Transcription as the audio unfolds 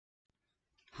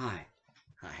Hi.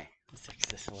 Hi. Let's fix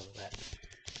this a little bit.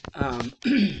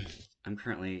 I'm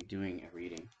currently doing a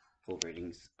reading, full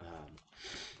readings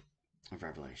of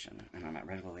Revelation, and I'm at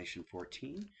Revelation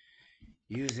 14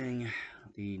 using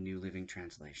the New Living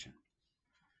Translation.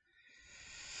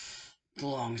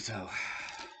 Long so.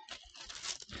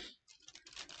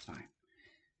 Fine.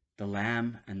 The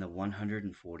Lamb and the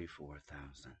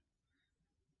 144,000.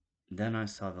 Then I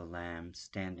saw the Lamb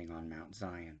standing on Mount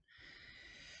Zion,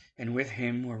 and with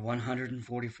him were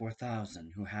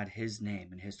 144,000 who had his name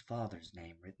and his Father's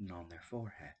name written on their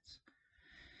foreheads.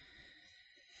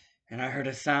 And I heard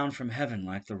a sound from heaven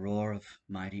like the roar of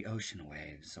mighty ocean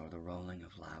waves or the rolling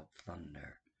of loud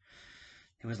thunder.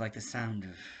 It was like the sound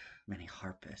of many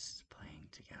harpists playing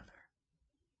together.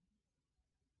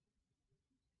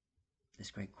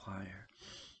 This great choir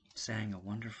sang a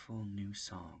wonderful new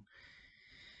song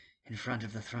in front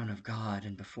of the throne of God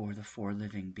and before the 4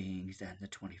 living beings and the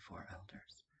 24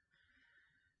 elders.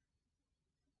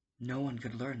 No one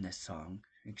could learn this song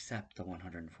except the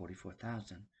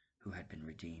 144,000 who had been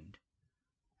redeemed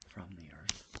from the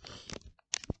earth.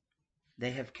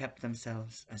 They have kept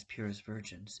themselves as pure as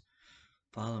virgins,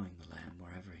 following the Lamb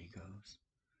wherever he goes.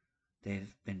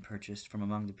 They've been purchased from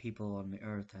among the people on the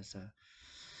earth as a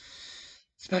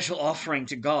special offering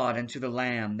to God and to the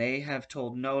Lamb. They have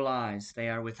told no lies. They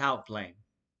are without blame.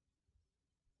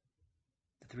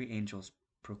 The 3 angels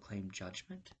proclaim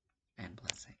judgment and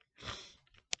blessing.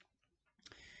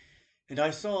 And I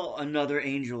saw another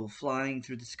angel flying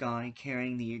through the sky,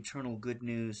 carrying the eternal good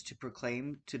news to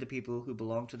proclaim to the people who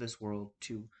belong to this world,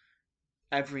 to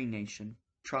every nation,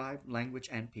 tribe, language,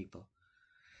 and people.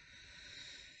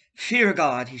 Fear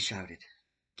God, he shouted.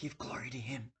 Give glory to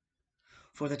him,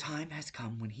 for the time has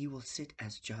come when he will sit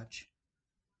as judge.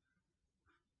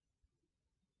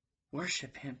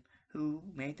 Worship him who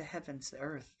made the heavens, the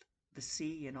earth, the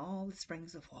sea, and all the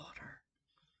springs of water.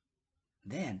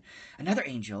 Then another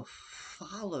angel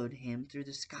followed him through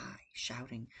the sky,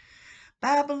 shouting,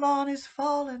 Babylon is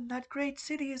fallen, that great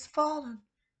city is fallen,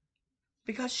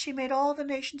 because she made all the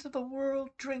nations of the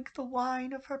world drink the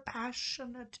wine of her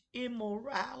passionate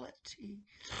immorality.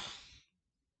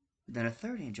 Then a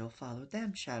third angel followed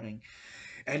them, shouting,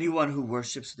 Anyone who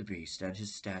worships the beast and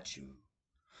his statue,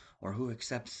 or who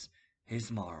accepts his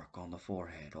mark on the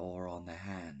forehead or on the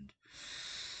hand,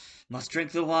 must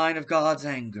drink the wine of God's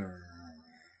anger.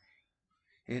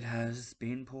 It has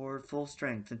been poured full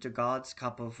strength into God's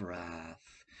cup of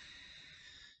wrath.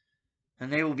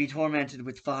 And they will be tormented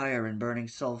with fire and burning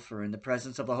sulfur in the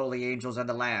presence of the holy angels and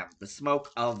the Lamb. The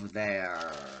smoke of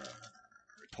their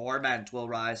torment will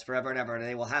rise forever and ever, and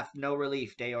they will have no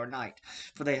relief day or night,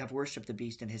 for they have worshipped the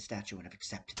beast and his statue and have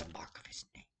accepted the mark of his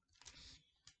name.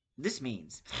 This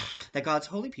means that God's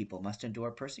holy people must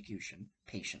endure persecution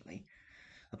patiently,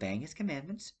 obeying his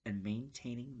commandments and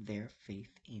maintaining their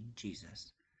faith in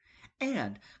Jesus.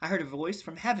 And I heard a voice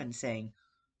from heaven saying,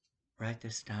 Write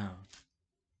this down.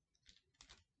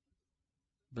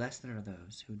 Blessed are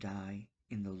those who die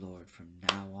in the Lord from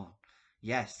now on.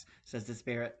 Yes, says the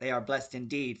Spirit, they are blessed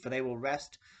indeed, for they will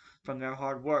rest from their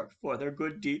hard work, for their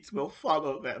good deeds will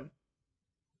follow them.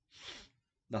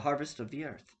 The harvest of the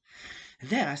earth.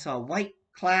 And then I saw a white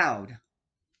cloud,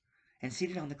 and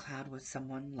seated on the cloud was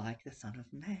someone like the Son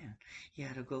of Man. He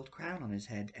had a gold crown on his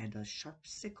head and a sharp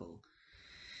sickle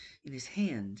in his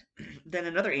hand. Then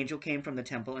another angel came from the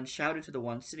temple and shouted to the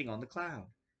one sitting on the cloud,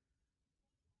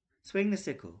 Swing the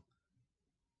sickle,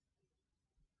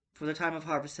 for the time of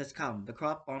harvest has come. The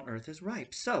crop on earth is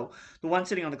ripe. So the one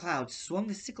sitting on the cloud swung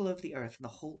the sickle over the earth, and the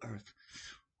whole earth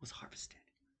was harvested.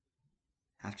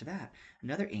 After that,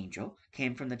 another angel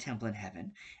came from the temple in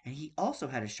heaven, and he also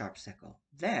had a sharp sickle.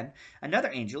 Then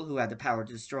another angel, who had the power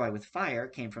to destroy with fire,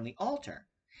 came from the altar.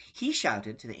 He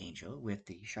shouted to the angel with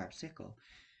the sharp sickle,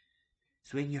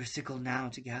 Swing your sickle now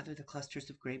to gather the clusters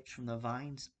of grapes from the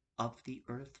vines of the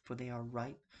earth, for they are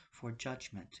ripe for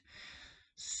judgment.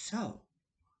 So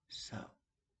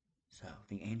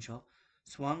the angel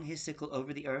swung his sickle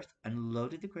over the earth and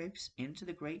loaded the grapes into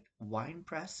the great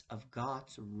winepress of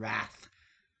God's wrath.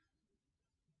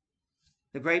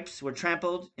 The grapes were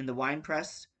trampled in the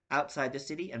winepress outside the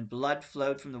city, and blood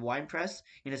flowed from the winepress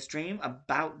in a stream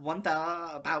about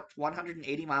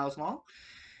 180 miles long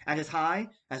and as high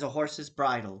as a horse's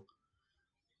bridle.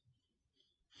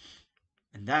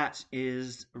 And that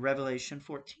is Revelation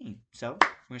 14. So we're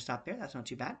going to stop there. That's not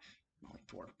too bad. Only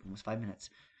almost 5 minutes.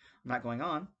 I'm not going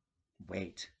on.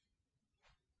 Wait.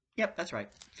 Yep, that's right.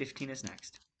 15 is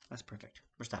next. That's perfect.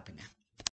 We're stopping now.